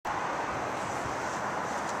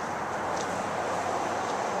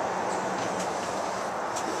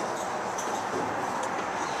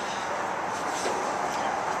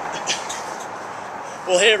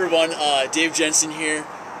Well, hey everyone, Dave Jensen here.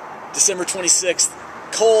 December 26th,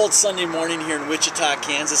 cold Sunday morning here in Wichita,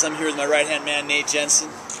 Kansas. I'm here with my right-hand man, Nate Jensen.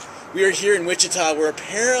 We are here in Wichita where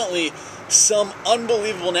apparently some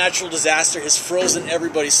unbelievable natural disaster has frozen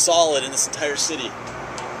everybody solid in this entire city.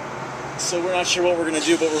 So we're not sure what we're going to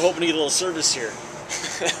do, but we're hoping to get a little service here.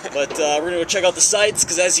 But we're going to go check out the sights,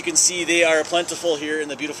 because as you can see, they are plentiful here in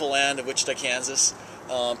the beautiful land of Wichita, Kansas.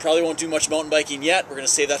 Probably won't do much mountain biking yet. We're going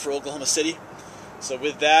to save that for Oklahoma City. So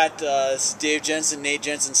with that, this is Dave Jensen, Nate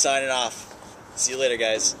Jensen signing off. See you later,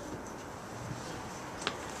 guys.